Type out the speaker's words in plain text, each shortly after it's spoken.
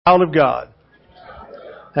Child of God,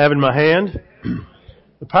 have in my hand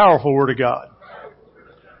the powerful Word of God.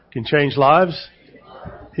 Can change lives,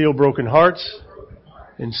 heal broken hearts,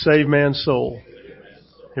 and save man's soul.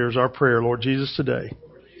 Here's our prayer, Lord Jesus, today.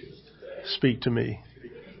 Speak to me.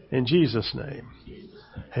 In Jesus' name.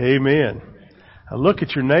 Amen. Now look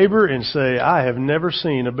at your neighbor and say, I have never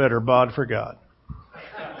seen a better bod for God.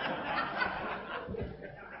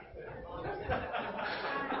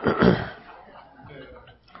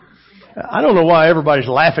 I don't know why everybody's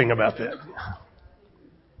laughing about that.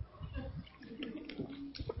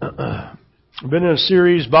 I've been in a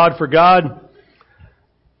series, Bod for God.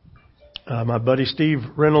 My buddy Steve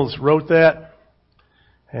Reynolds wrote that.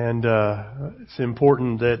 And it's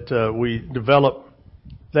important that we develop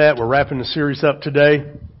that. We're wrapping the series up today.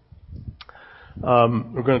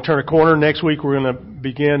 We're going to turn a corner. Next week we're going to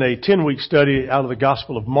begin a 10-week study out of the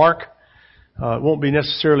Gospel of Mark. It won't be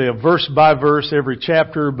necessarily a verse by verse every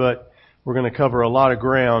chapter, but we're going to cover a lot of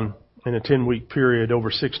ground in a 10-week period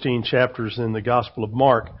over 16 chapters in the Gospel of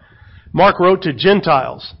Mark. Mark wrote to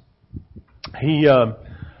Gentiles. He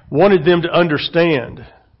wanted them to understand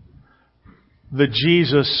the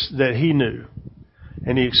Jesus that he knew.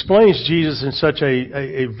 And he explains Jesus in such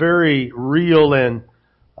a very real and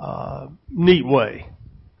neat way.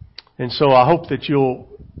 And so I hope that you'll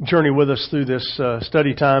journey with us through this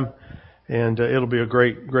study time, and it'll be a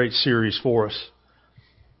great series for us.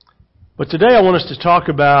 But today I want us to talk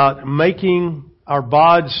about making our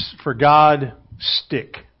bods for God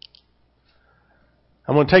stick.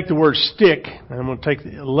 I'm going to take the word stick, and I'm going to take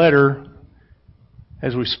the letter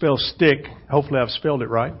as we spell stick. Hopefully I've spelled it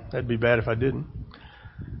right. That'd be bad if I didn't.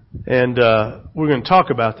 And we're going to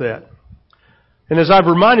talk about that. And as I've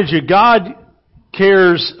reminded you, God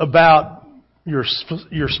cares about your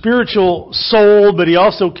spiritual soul, but He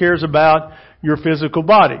also cares about your physical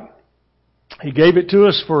body. He gave it to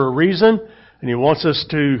us for a reason, and He wants us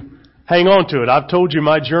to hang on to it. I've told you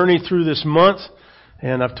my journey through this month,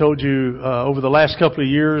 and I've told you over the last couple of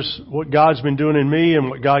years what God's been doing in me and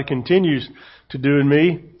what God continues to do in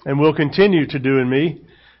me and will continue to do in me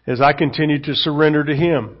as I continue to surrender to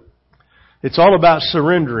Him. It's all about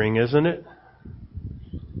surrendering, isn't it?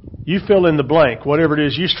 You fill in the blank. Whatever it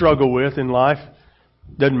is you struggle with in life,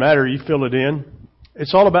 doesn't matter, you fill it in.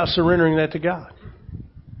 It's all about surrendering that to God.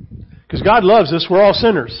 Because God loves us. We're all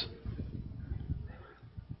sinners.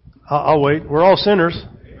 I'll wait. We're all sinners.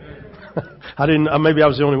 Maybe I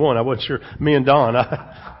was the only one. I wasn't sure. Me and Don.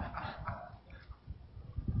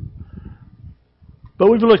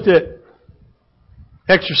 But we've looked at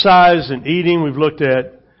exercise and eating. We've looked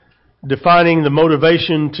at defining the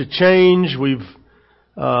motivation to change. We've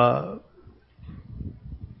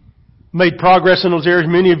made progress in those areas.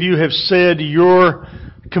 Many of you have said you're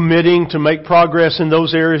committing to make progress in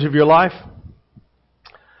those areas of your life.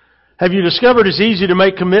 Have you discovered it's easy to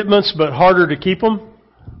make commitments but harder to keep them?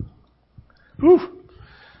 Whew.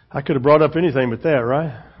 I could have brought up anything but that,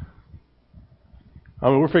 right? I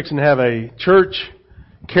mean, we're fixing to have a church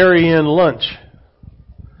carry-in lunch.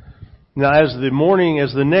 Now, as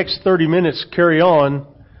the next 30 minutes carry on,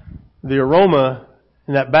 the aroma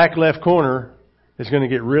in that back left corner is going to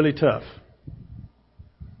get really tough.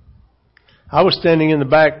 I was standing in the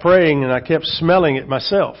back praying, and I kept smelling it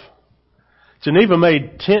myself. Geneva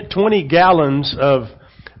made 20 gallons of,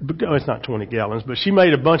 it's not 20 gallons, but she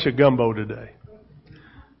made a bunch of gumbo today.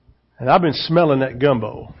 And I've been smelling that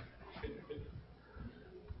gumbo.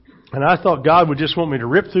 And I thought God would just want me to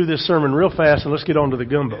rip through this sermon real fast and let's get on to the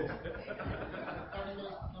gumbo.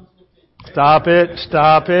 Stop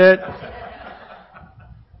it.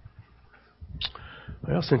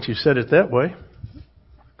 Well, since you said it that way,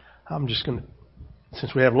 I'm just going to,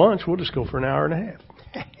 since we have lunch, we'll just go for an hour and a half.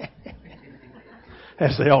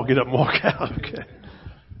 As they all get up and walk out. Okay.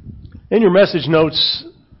 In your message notes,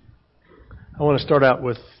 I want to start out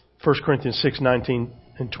with 1 Corinthians 6:19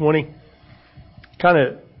 and 20. Kind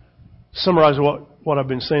of summarize what I've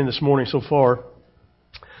been saying this morning so far.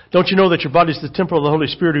 Don't you know that your body is the temple of the Holy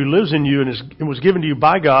Spirit who lives in you and was given to you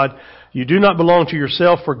by God? You do not belong to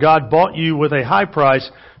yourself, for God bought you with a high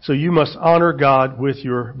price, so you must honor God with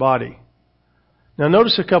your body. Now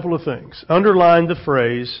notice a couple of things. Underline the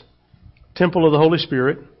phrase, temple of the Holy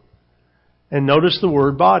Spirit, and notice the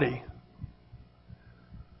word body.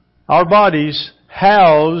 Our bodies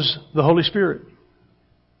house the Holy Spirit.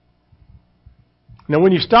 Now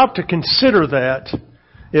when you stop to consider that,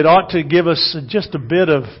 it ought to give us just a bit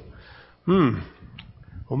of,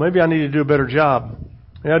 well, maybe I need to do a better job.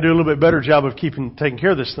 Maybe I'll do a little bit better job of taking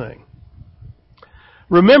care of this thing.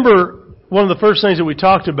 Remember, one of the first things that we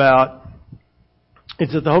talked about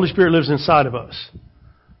is that the Holy Spirit lives inside of us.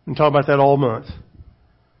 We talk about that all month.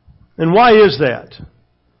 And why is that?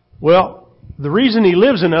 Well, the reason He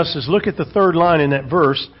lives in us is, look at the third line in that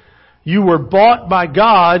verse. You were bought by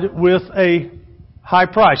God with a high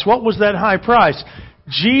price. What was that high price?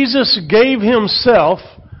 Jesus gave Himself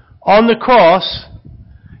on the cross.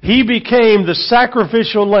 He became the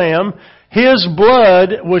sacrificial lamb. His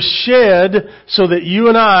blood was shed so that you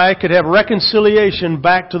and I could have reconciliation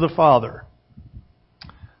back to the Father.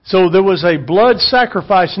 So there was a blood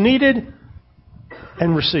sacrifice needed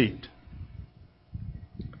and received.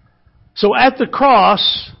 So at the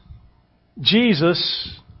cross,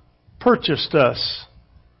 Jesus purchased us.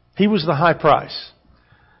 He was the high price.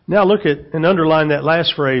 Now look at and underline that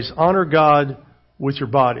last phrase, honor God with your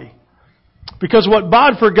body. Because what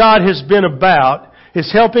Bod for God has been about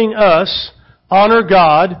is helping us honor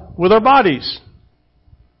God with our bodies.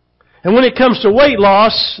 And when it comes to weight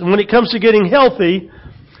loss, and when it comes to getting healthy,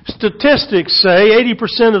 statistics say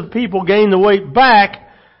 80% of the people gain the weight back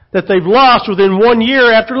that they've lost within 1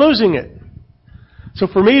 year after losing it. So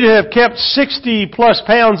for me to have kept 60 plus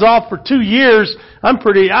pounds off for 2 years, I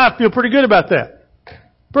feel pretty good about that.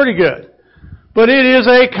 Pretty good. But it is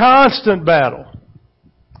a constant battle.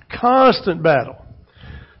 Constant battle.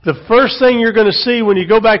 The first thing you're going to see when you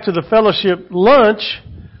go back to the fellowship lunch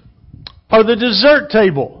are the dessert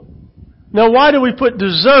table. Now, why do we put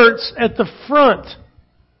desserts at the front?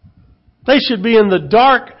 They should be in the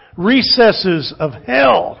dark recesses of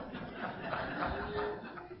hell.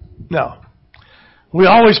 No. We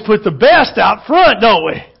always put the best out front, don't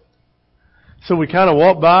we? So we kind of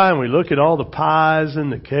walk by and we look at all the pies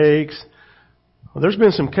and the cakes. Well, there's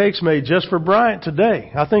been some cakes made just for Bryant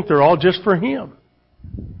today. I think they're all just for him.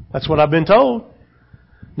 That's what I've been told.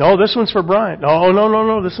 No, this one's for Bryant.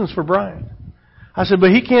 No, this one's for Bryant. I said,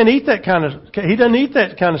 but he doesn't eat that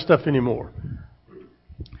kind of stuff anymore.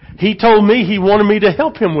 He told me he wanted me to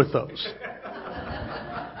help him with those.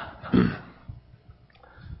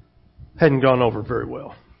 Hadn't gone over very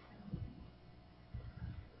well.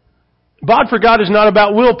 Bod for God is not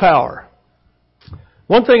about willpower.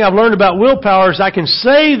 One thing I've learned about willpower is I can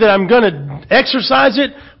say that I'm going to exercise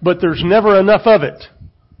it, but there's never enough of it.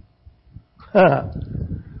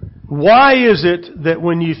 Why is it that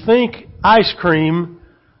when you think ice cream,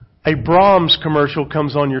 a Brahms commercial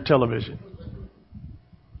comes on your television?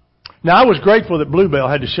 Now, I was grateful that Bluebell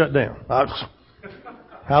had to shut down.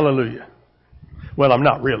 Hallelujah. Well, I'm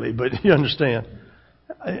not really, but you understand.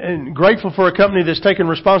 And grateful for a company that's taken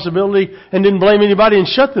responsibility and didn't blame anybody and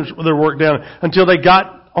shut their work down until they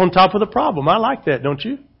got on top of the problem. I like that, don't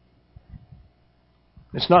you?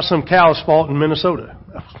 It's not some cow's fault in Minnesota.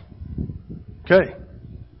 Okay.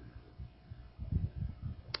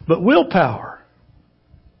 But willpower.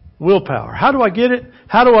 How do I get it?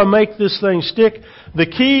 How do I make this thing stick? The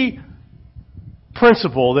key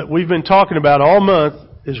principle that we've been talking about all month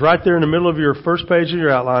is right there in the middle of your first page of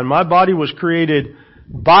your outline. My body was created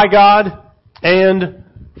by God and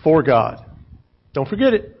for God. Don't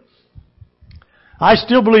forget it. I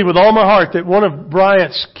still believe with all my heart that one of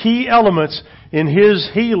Bryant's key elements in his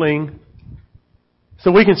healing,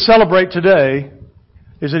 so we can celebrate today,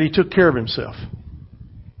 is that he took care of himself.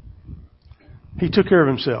 He took care of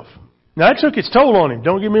himself. Now, it took its toll on him.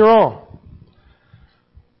 Don't get me wrong.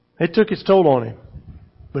 It took its toll on him.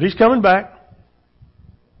 But he's coming back.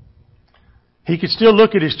 He could still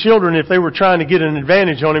look at his children if they were trying to get an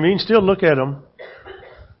advantage on him. He can still look at them.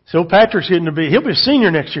 So Patrick's he'll be a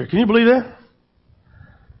senior next year. Can you believe that?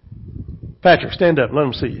 Patrick, stand up. Let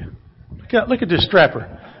them see you. Look at this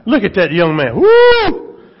strapper. Look at that young man.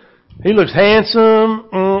 Woo! He looks handsome.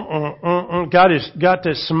 Got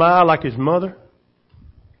that smile like his mother.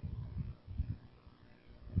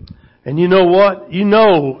 And you know what? You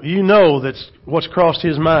know that's what's crossed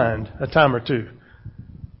his mind a time or two.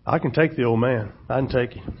 I can take the old man. I can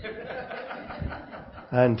take him.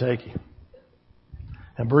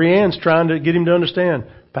 And Brianne's trying to get him to understand,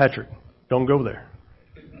 Patrick, don't go there.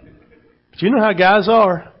 But you know how guys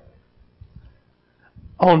are.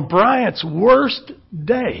 On Bryant's worst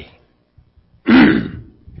day,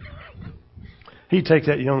 he'd take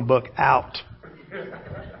that young buck out.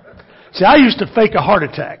 See, I used to fake a heart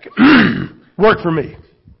attack. Worked for me.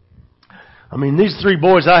 I mean, these 3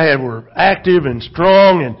 boys I had were active and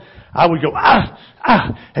strong, and I would go,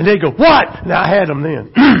 and they'd go, what? And I had them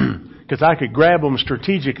then. Because I could grab them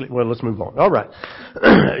strategically. Well, let's move on. All right.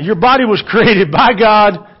 Your body was created by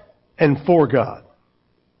God and for God.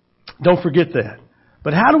 Don't forget that.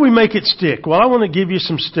 But how do we make it stick? Well, I want to give you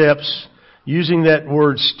some steps using that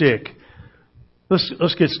word stick.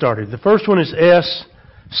 Let's get started. The first one is S.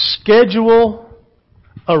 Schedule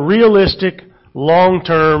a realistic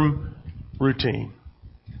long-term routine.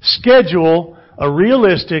 Schedule a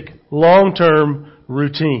realistic, long-term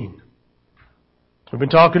routine. We've been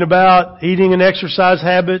talking about eating and exercise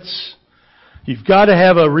habits. You've got to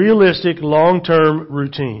have a realistic, long-term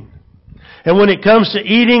routine. And when it comes to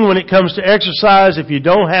eating, when it comes to exercise, if you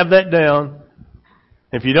don't have that down,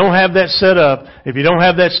 if you don't have that set up, if you don't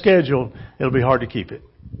have that scheduled, it'll be hard to keep it.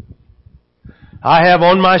 I have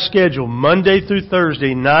on my schedule Monday through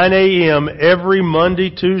Thursday, 9 a.m. every Monday,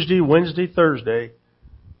 Tuesday, Wednesday, Thursday,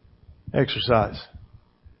 exercise.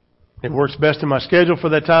 It works best in my schedule for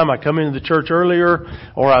that time. I come into the church earlier,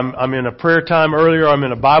 or I'm in a prayer time earlier, I'm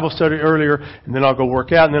in a Bible study earlier, and then I'll go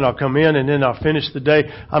work out, and then I'll come in, and then I'll finish the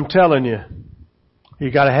day. I'm telling you, you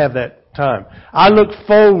got to have that time. I look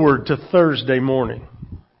forward to Thursday morning,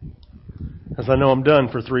 as I know I'm done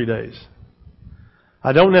for 3 days.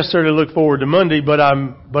 I don't necessarily look forward to Monday, but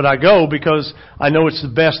I go because I know it's the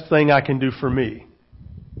best thing I can do for me.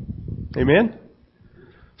 Amen?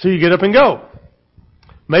 So you get up and go.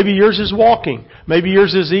 Maybe yours is walking. Maybe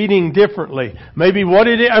yours is eating differently. Maybe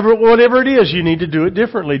whatever it is, you need to do it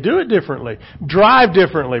differently. Do it differently. Drive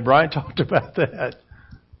differently. Brian talked about that.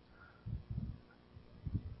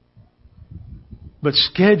 But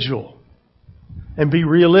schedule and be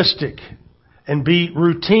realistic and be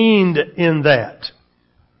routined in that.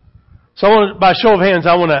 So by show of hands,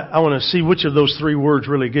 I want to see which of those 3 words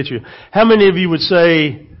really get you. How many of you would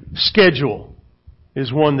say schedule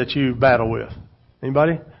is one that you battle with?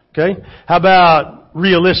 Anybody? Okay. How about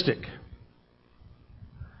realistic?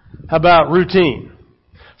 How about routine?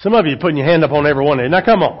 Some of you are putting your hand up on every one of them. Now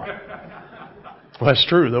come on. Well, that's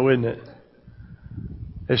true though, isn't it?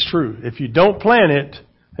 It's true. If you don't plan it,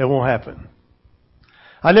 it won't happen.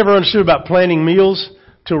 I never understood about planning meals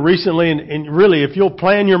till recently, and really, if you'll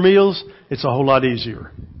plan your meals, it's a whole lot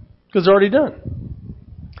easier because they're already done.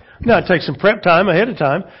 Now, it takes some prep time ahead of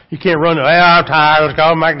time. You can't run, I'm tired, let's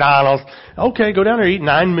go to McDonald's. Okay, go down there, eat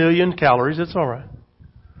 9 million calories, that's all right.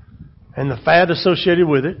 And the fat associated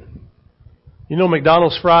with it. You know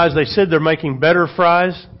McDonald's fries, they said they're making better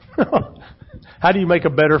fries. How do you make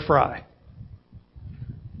a better fry?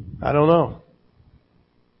 I don't know.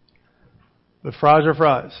 But fries are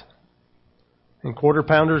fries. And quarter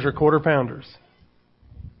pounders are quarter pounders.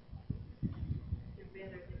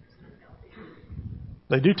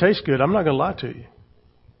 They do taste good. I'm not going to lie to you.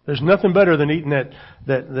 There's nothing better than eating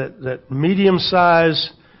that medium-sized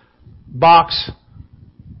box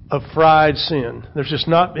of fried sin. There's just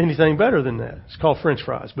not anything better than that. It's called French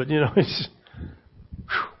fries, but it's.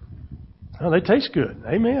 Well, they taste good.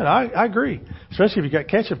 Amen. I agree, especially if you got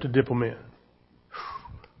ketchup to dip them in.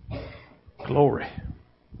 Glory,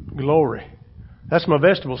 glory. That's my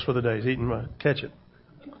vegetables for the day, is eating my ketchup.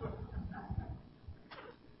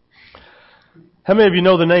 How many of you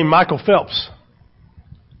know the name Michael Phelps?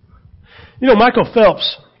 You know, Michael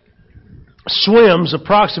Phelps swims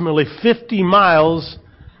approximately 50 miles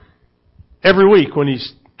every week when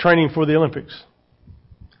he's training for the Olympics.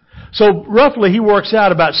 So roughly he works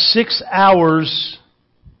out about 6 hours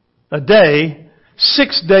a day,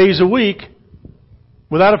 6 days a week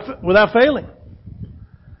without failing.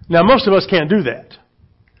 Now most of us can't do that.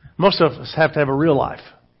 Most of us have to have a real life.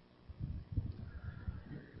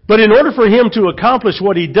 But in order for him to accomplish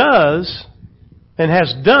what he does and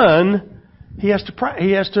has done, he has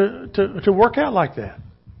to work out like that.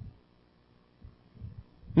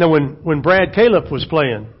 Now, when Brad Caleb was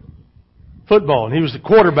playing football and he was the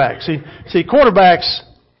quarterback, see, quarterbacks,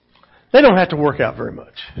 they don't have to work out very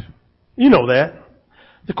much. You know that.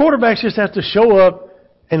 The quarterbacks just have to show up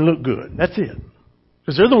and look good. That's it.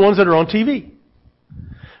 Because they're the ones that are on TV.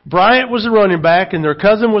 Bryant was the running back and their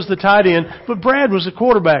cousin was the tight end, but Brad was the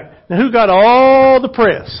quarterback. Now who got all the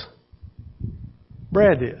press?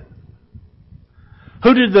 Brad did.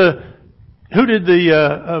 Who did the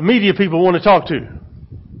media people want to talk to?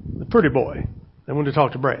 The pretty boy. They wanted to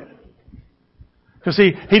talk to Brad. Because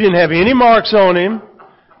he didn't have any marks on him.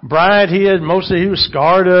 Bryant, he was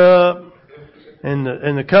scarred up. And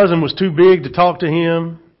the cousin was too big to talk to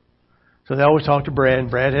him. So they always talked to Brad, and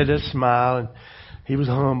Brad had that smile, and he was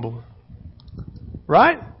humble.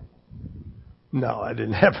 Right? No, it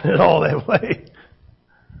didn't happen at all that way.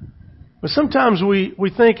 But sometimes we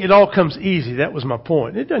think it all comes easy. That was my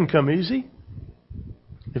point. It doesn't come easy.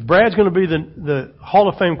 If Brad's going to be the Hall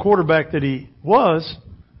of Fame quarterback that he was,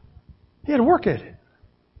 he had to work at it.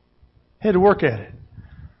 He had to work at it.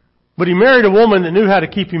 But he married a woman that knew how to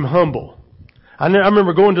keep him humble. I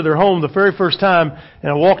remember going to their home the very first time,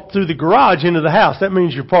 and I walked through the garage into the house. That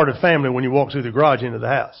means you're part of family when you walk through the garage into the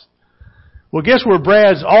house. Well, guess where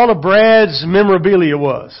all of Brad's memorabilia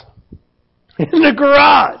was? In the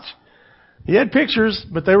garage. He had pictures,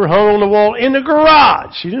 but they were hung on the wall in the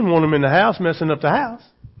garage. She didn't want them in the house, messing up the house.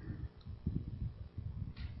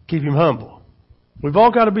 Keep him humble. We've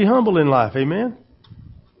all got to be humble in life, amen?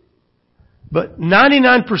 But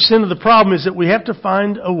 99% of the problem is that we have to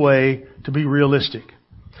find a way to be realistic.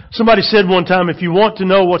 Somebody said one time, if you want to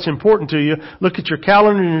know what's important to you, look at your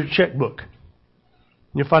calendar and your checkbook.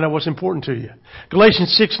 You'll find out what's important to you.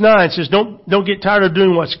 Galatians 6:9 says, don't get tired of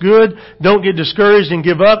doing what's good. Don't get discouraged and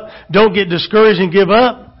give up. Don't get discouraged and give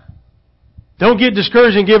up. Don't get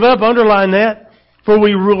discouraged and give up. Underline that. For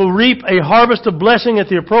we will reap a harvest of blessing at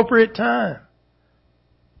the appropriate time.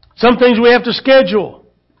 Some things we have to schedule.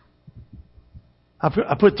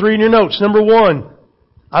 I put 3 in your notes. Number 1,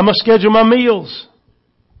 I must schedule my meals.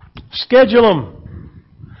 Schedule them.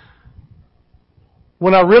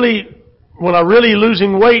 When I really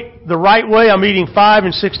losing weight the right way, I'm eating 5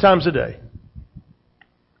 and 6 times a day.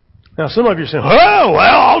 Now some of you are saying, oh,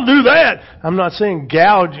 well, I'll do that. I'm not saying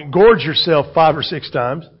gorge yourself 5 or 6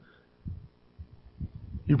 times.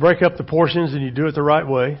 You break up the portions and you do it the right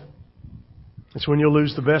way. That's when you'll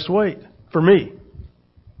lose the best weight, for me.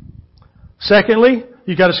 Secondly,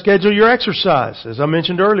 you got to schedule your exercise. As I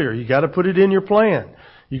mentioned earlier, you got to put it in your plan.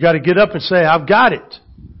 You got to get up and say, I've got it.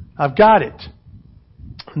 I've got it.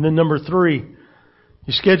 And then number 3,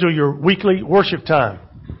 you schedule your weekly worship time.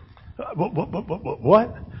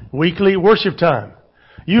 What? Weekly worship time.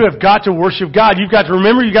 You have got to worship God. You've got to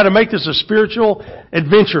remember, you've got to make this a spiritual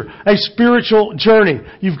adventure, a spiritual journey.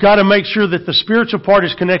 You've got to make sure that the spiritual part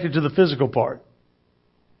is connected to the physical part.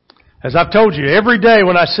 As I've told you, every day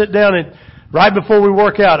when I sit down and right before we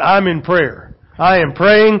work out, I'm in prayer. I am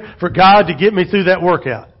praying for God to get me through that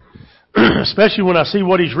workout. Especially when I see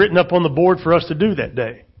what He's written up on the board for us to do that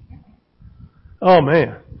day. Oh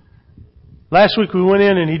man. Last week we went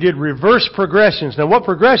in and he did reverse progressions. Now what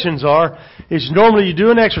progressions are, is normally you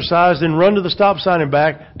do an exercise, then run to the stop sign and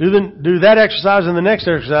back, do that exercise and the next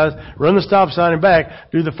exercise, run the stop sign and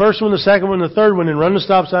back, do the first one, the second one, the third one, and run the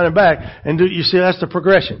stop sign and back, and you see that's the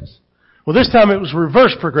progressions. Well this time it was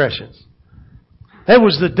reverse progressions. That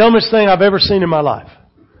was the dumbest thing I've ever seen in my life.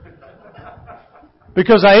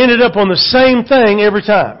 Because I ended up on the same thing every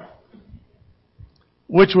time.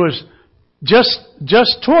 Which was just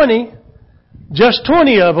 20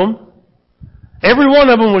 of them. Every one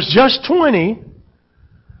of them was just 20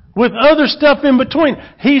 with other stuff in between.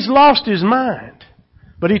 He's lost his mind.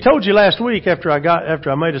 But he told you last week after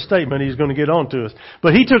I made a statement he's going to get on to us.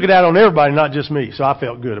 But he took it out on everybody, not just me. So I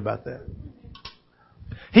felt good about that.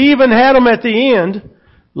 He even had them at the end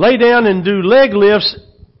lay down and do leg lifts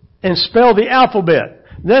and spell the alphabet.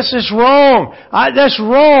 That's just wrong. That's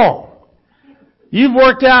wrong. You've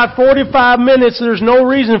worked out 45 minutes. There's no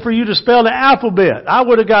reason for you to spell the alphabet. I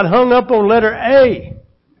would have got hung up on letter A.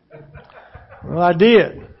 Well, I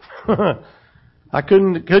did. I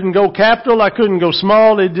couldn't go capital. I couldn't go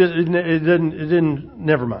small. It didn't,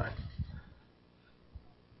 never mind.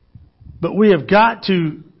 But we have got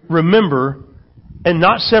to remember and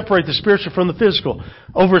not separate the spiritual from the physical.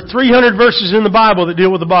 Over 300 verses in the Bible that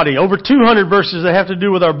deal with the body. Over 200 verses that have to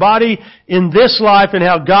do with our body in this life and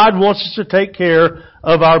how God wants us to take care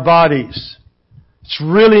of our bodies. It's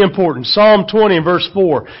really important. Psalm 20 and verse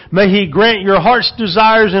 4. May He grant your heart's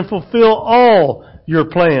desires and fulfill all your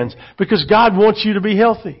plans. Because God wants you to be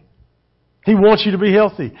healthy. He wants you to be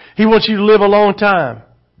healthy. He wants you to live a long time.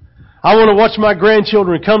 I want to watch my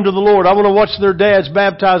grandchildren come to the Lord. I want to watch their dads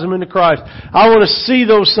baptize them into Christ. I want to see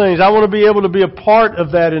those things. I want to be able to be a part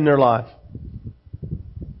of that in their life.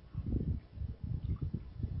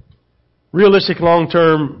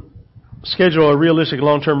 Schedule a realistic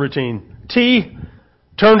long-term routine. T,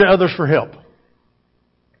 turn to others for help.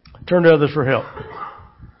 Turn to others for help.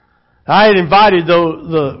 I had invited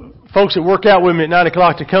the folks that work out with me at 9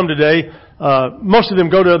 o'clock to come today. Most of them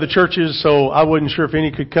go to other churches, so I wasn't sure if any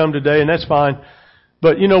could come today, and that's fine.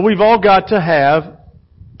 But, we've all got to have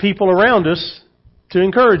people around us to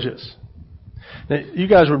encourage us. Now, you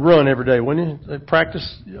guys would run every day, wouldn't you?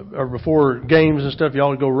 Practice, or before games and stuff, y'all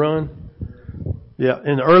would go run? Yeah,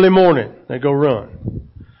 in the early morning, they go run.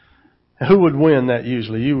 Who would win that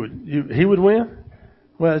usually? He would win?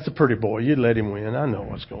 Well, it's a pretty boy. You'd let him win. I know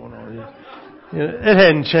what's going on. It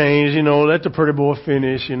hadn't changed, let the pretty boy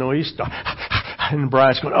finish, he started, and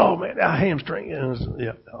Bryce going, oh man, hamstring.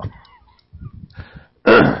 Yeah.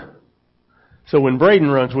 So when Braden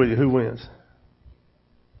runs with you, who wins?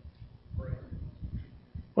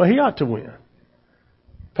 Well, he ought to win.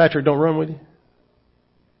 Patrick don't run with you?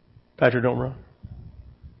 Patrick don't run?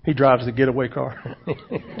 He drives the getaway car.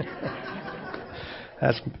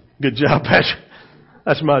 That's a good job, Patrick.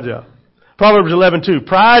 That's my job. Proverbs 11:2.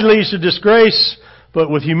 Pride leads to disgrace. but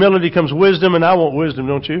with humility comes wisdom, and I want wisdom,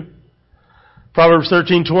 don't you? Proverbs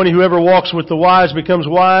 13:20, whoever walks with the wise becomes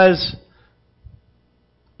wise,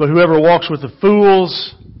 but whoever walks with the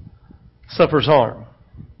fools suffers harm.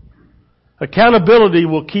 Accountability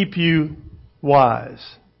will keep you wise.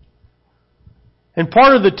 And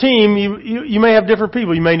part of the team, you may have different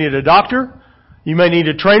people. You may need a doctor. You may need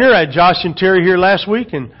a trainer. I had Josh and Terry here last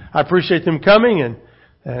week, and I appreciate them coming.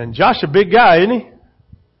 And Josh a big guy, isn't he?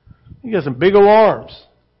 He got some big old arms.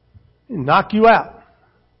 He'll knock you out.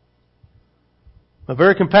 A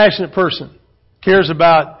very compassionate person. Cares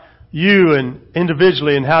about you and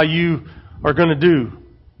individually and how you are going to do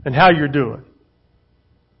and how you're doing.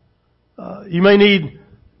 You may need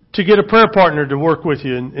to get a prayer partner to work with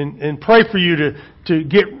you and pray for you to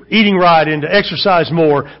get eating right and to exercise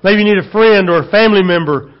more. Maybe you need a friend or a family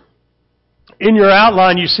member. In your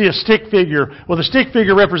outline you see a stick figure. Well, the stick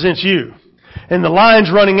figure represents you. And the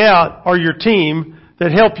lines running out are your team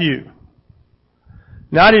that help you.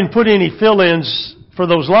 Now, I didn't put any fill-ins for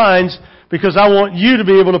those lines because I want you to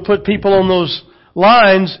be able to put people on those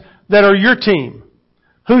lines that are your team.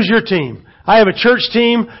 Who's your team? I have a church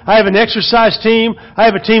team. I have an exercise team. I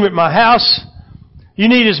have a team at my house. You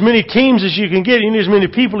need as many teams as you can get. You need as many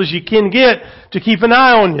people as you can get to keep an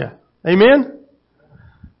eye on you. Amen?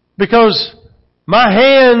 Because my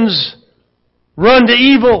hands run to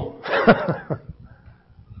evil.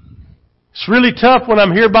 It's really tough when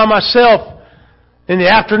I'm here by myself in the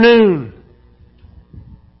afternoon.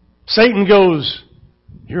 Satan goes,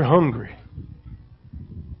 "You're hungry."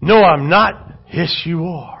 "No, I'm not." "Yes, you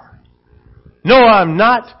are." "No, I'm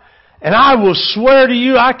not." And I will swear to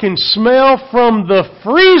you, I can smell from the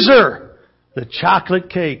freezer the chocolate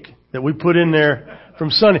cake that we put in there from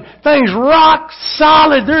Sunday. Things rock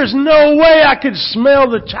solid. There's no way I could smell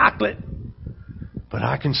the chocolate. But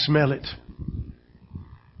I can smell it.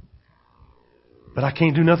 But I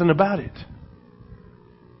can't do nothing about it.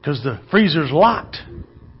 Because the freezer's locked.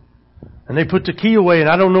 And they put the key away and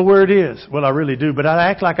I don't know where it is. Well, I really do, but I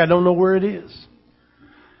act like I don't know where it is.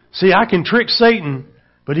 See, I can trick Satan,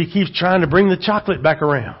 but he keeps trying to bring the chocolate back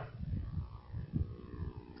around.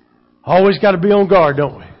 Always got to be on guard,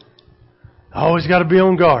 don't we? Always got to be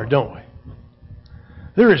on guard, don't we?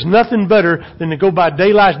 There is nothing better than to go by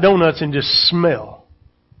Daylight Donuts and just smell.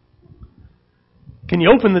 Can you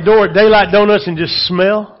open the door at Daylight Donuts and just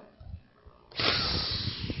smell?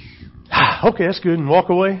 Okay, that's good. And walk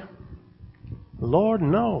away? Lord,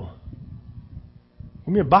 no.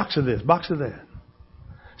 Give me a box of this, box of that.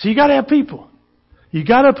 So you got to have people. You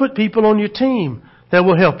got to put people on your team that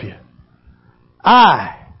will help you.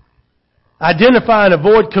 Identify and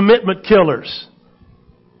avoid commitment killers.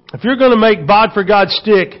 If you're going to make bod for God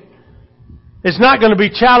stick, it's not going to be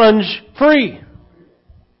challenge free.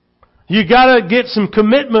 You got to get some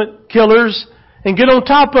commitment killers and get on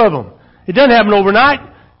top of them. It doesn't happen overnight.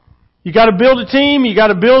 You got to build a team. You got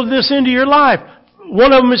to build this into your life.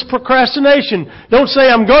 One of them is procrastination. Don't say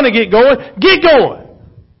I'm going to get going. Get going.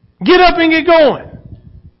 Get up and get going.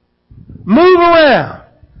 Move around.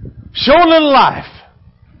 Show a little life.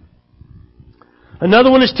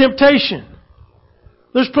 Another one is temptation.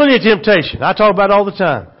 There's plenty of temptation. I talk about it all the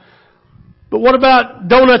time. But what about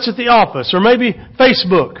donuts at the office? Or maybe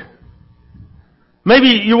Facebook?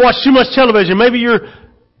 Maybe you watch too much television. Maybe you're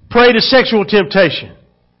prey to sexual temptation.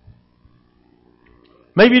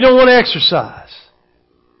 Maybe you don't want to exercise.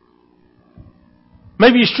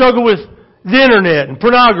 Maybe you struggle with the internet and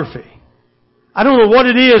pornography. I don't know what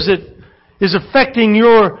it is that is affecting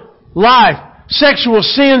your life. Sexual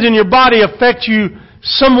sins in your body affect you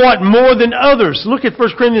somewhat more than others. Look at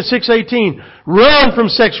 1 Corinthians 6:18. Run from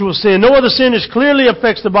sexual sin. No other sin as clearly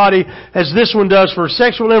affects the body as this one does, for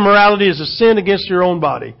sexual immorality is a sin against your own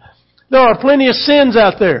body. There are plenty of sins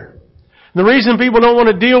out there. The reason people don't want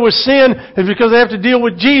to deal with sin is because they have to deal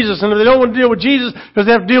with Jesus. And if they don't want to deal with Jesus because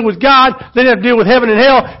they have to deal with God, they have to deal with heaven and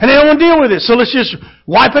hell, and they don't want to deal with it. So let's just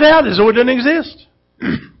wipe it out as though it doesn't exist.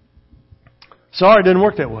 Sorry, it doesn't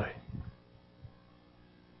work that way.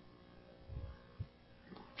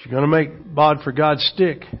 If you're going to make bod for God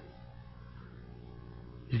stick,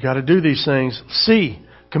 you got to do these things. C,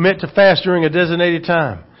 commit to fast during a designated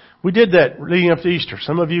time. We did that leading up to Easter.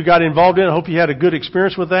 Some of you got involved in it. I hope you had a good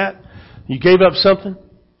experience with that. You gave up something.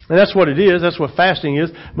 And that's what it is. That's what fasting is.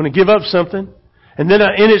 I'm going to give up something. And then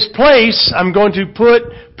in its place, I'm going to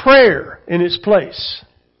put prayer in its place.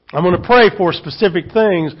 I'm going to pray for specific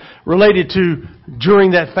things related to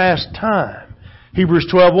during that fast time.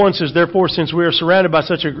 Hebrews 12:1 says, therefore, since we are surrounded by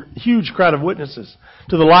such a huge crowd of witnesses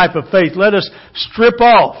to the life of faith, let us strip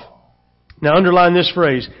off. Now underline this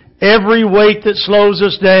phrase. Every weight that slows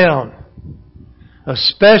us down.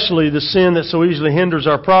 especially the sin that so easily hinders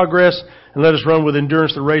our progress, and let us run with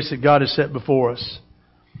endurance the race that God has set before us.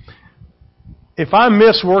 If I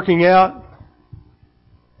miss working out,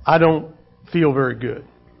 I don't feel very good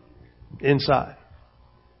inside.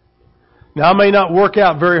 Now, I may not work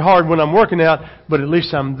out very hard when I'm working out, but at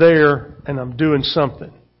least I'm there and I'm doing something.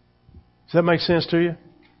 Does that make sense to you?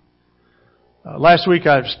 Last week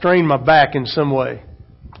I strained my back in some way.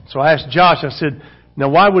 So I asked Josh, I said, now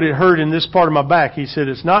why would it hurt in this part of my back? He said,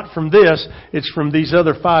 it's not from this, it's from these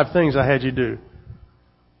other 5 things I had you do.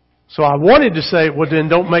 So I wanted to say, well then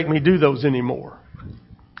don't make me do those anymore.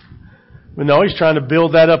 But no, he's trying to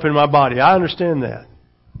build that up in my body. I understand that.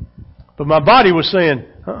 But my body was saying,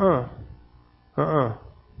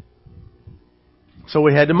 So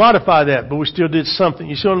we had to modify that, but we still did something.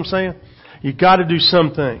 You see what I'm saying? You got to do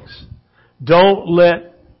some things. Don't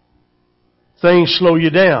let things slow you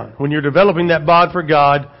down. When you're developing that bond for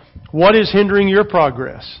God, what is hindering your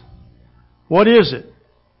progress? What is it?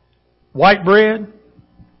 White bread?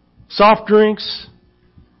 Soft drinks?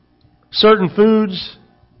 Certain foods?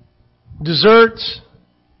 Desserts?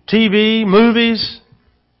 TV? Movies?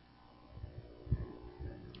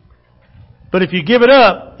 But if you give it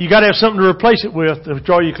up, you got to have something to replace it with to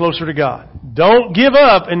draw you closer to God. Don't give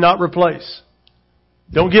up and not replace.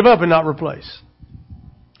 Don't give up and not replace.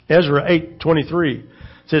 Ezra 8:23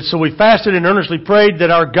 said, so we fasted and earnestly prayed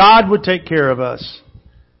that our God would take care of us.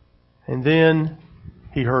 And then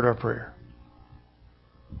He heard our prayer.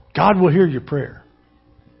 God will hear your prayer.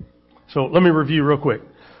 So let me review real quick.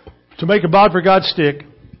 To make a bond for God stick,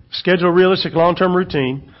 schedule a realistic long-term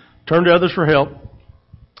routine, turn to others for help,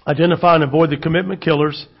 identify and avoid the commitment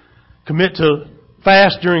killers, commit to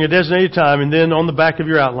fast during a designated time, and then on the back of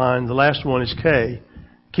your outline, the last one is K,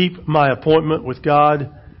 keep my appointment with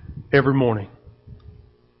God every morning.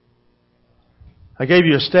 I gave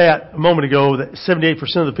you a stat a moment ago that 78%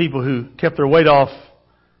 of the people who kept their weight off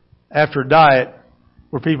after a diet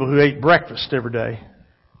were people who ate breakfast every day.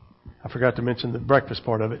 I forgot to mention the breakfast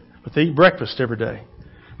part of it, but they eat breakfast every day.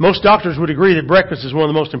 Most doctors would agree that breakfast is one of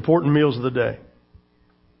the most important meals of the day.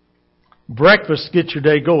 Breakfast gets your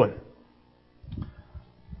day going.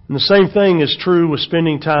 And the same thing is true with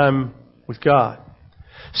spending time with God.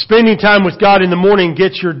 Spending time with God in the morning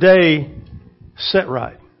gets your day set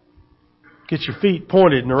right. Gets your feet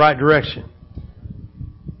pointed in the right direction.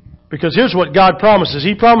 Because here's what God promises.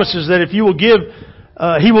 He promises that if you will give,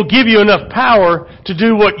 He will give you enough power to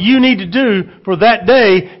do what you need to do for that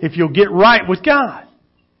day if you'll get right with God.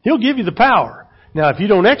 He'll give you the power. Now, if you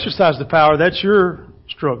don't exercise the power, that's your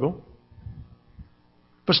struggle.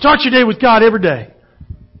 But start your day with God every day.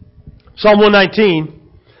 Psalm 119.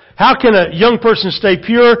 How can a young person stay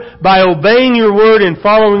pure? By obeying your word and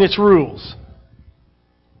following its rules.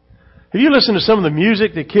 Have you listened to some of the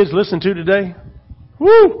music that kids listen to today?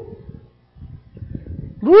 Woo!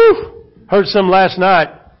 Woo! Heard some last night.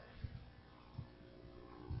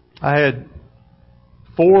 I had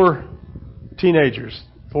 4 teenagers,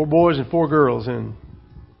 4 boys and 4 girls in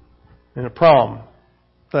a prom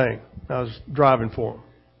thing. I was driving for them.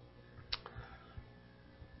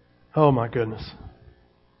 Oh my goodness.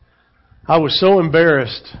 I was so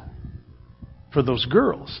embarrassed for those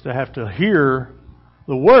girls to have to hear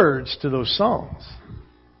the words to those songs.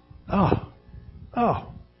 Oh.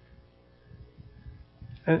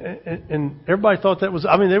 And everybody thought that was,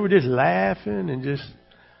 I mean, they were just laughing and just,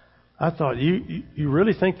 I thought, you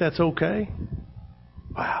really think that's okay?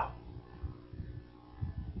 Wow.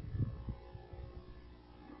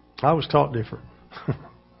 I was taught different.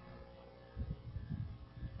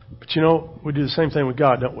 But you know, we do the same thing with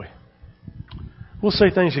God, don't we? We'll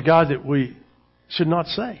say things to God that we should not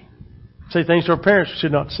say. Say things to our parents we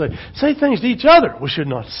should not say. Say things to each other we should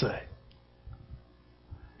not say.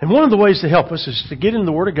 And one of the ways to help us is to get in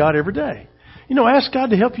the Word of God every day. You know, ask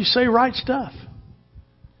God to help you say right stuff.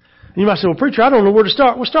 And you might say, well, preacher, I don't know where to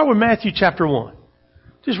start. Well, start with Matthew chapter 1.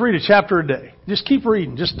 Just read a chapter a day. Just keep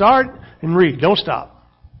reading. Just start and read. Don't stop.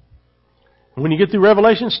 And when you get through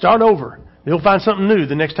Revelation, start over. You'll find something new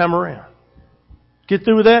the next time around. Get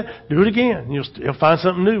through with that, do it again. You'll find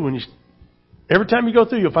something new. Every time you go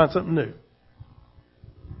through, you'll find something new.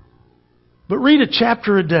 But read a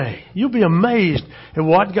chapter a day. You'll be amazed at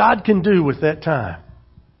what God can do with that time.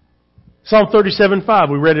 Psalm 37:5,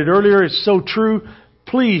 we read it earlier. It's so true.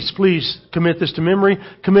 Please commit this to memory.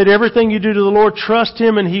 Commit everything you do to the Lord. Trust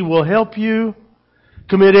Him and He will help you.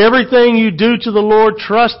 Commit everything you do to the Lord.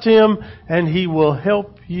 Trust Him and He will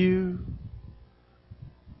help you.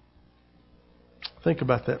 Think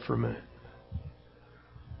about that for a minute.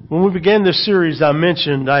 When we began this series, I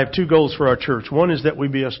mentioned I have 2 goals for our church. One is that we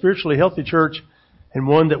be a spiritually healthy church, and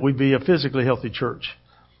one, that we be a physically healthy church.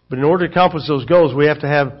 But in order to accomplish those goals, we have to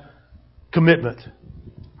have commitment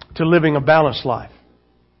to living a balanced life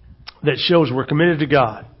that shows we're committed to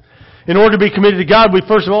God. In order to be committed to God, we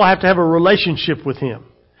first of all have to have a relationship with Him.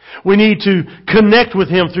 We need to connect with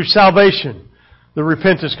Him through salvation. The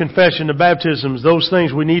repentance, confession, the baptisms, those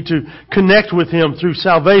things, we need to connect with Him through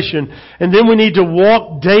salvation. And then we need to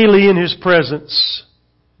walk daily in His presence.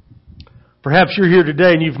 Perhaps you're here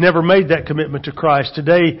today and you've never made that commitment to Christ.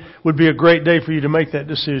 Today would be a great day for you to make that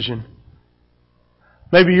decision.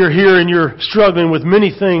 Maybe you're here and you're struggling with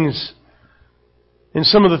many things, and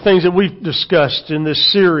some of the things that we've discussed in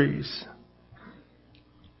this series.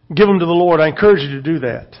 Give them to the Lord. I encourage you to do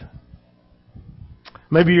that.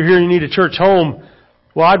 Maybe you're here and you need a church home.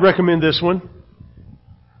 Well, I'd recommend this one.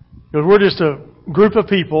 Because we're just a group of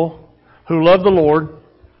people who love the Lord,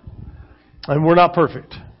 and we're not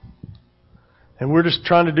perfect. And we're just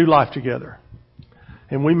trying to do life together.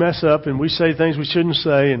 And we mess up, and we say things we shouldn't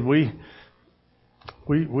say, and we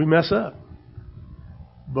mess up.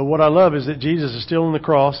 But what I love is that Jesus is still on the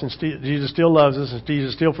cross, and Jesus still loves us, and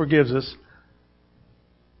Jesus still forgives us.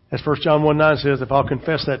 As 1 John 1:9 says, if I'll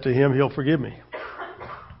confess that to Him, He'll forgive me.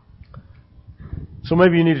 So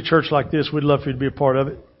maybe you need a church like this. We'd love for you to be a part of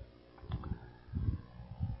it.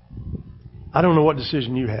 I don't know what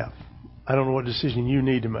decision you have. I don't know what decision you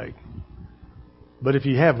need to make. But if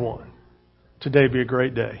you have one, today would be a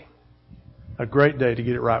great day. A great day to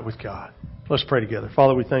get it right with God. Let's pray together.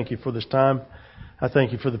 Father, we thank You for this time. I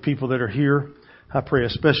thank You for the people that are here. I pray a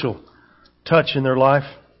special touch in their life.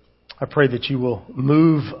 I pray that You will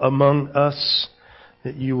move among us,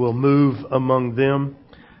 that You will move among them.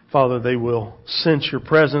 Father, they will sense Your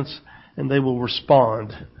presence and they will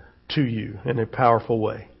respond to You in a powerful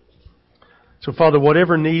way. So, Father,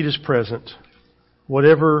 whatever need is present,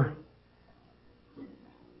 whatever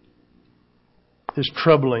is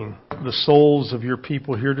troubling the souls of Your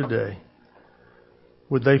people here today,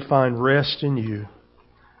 would they find rest in You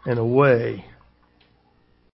and a way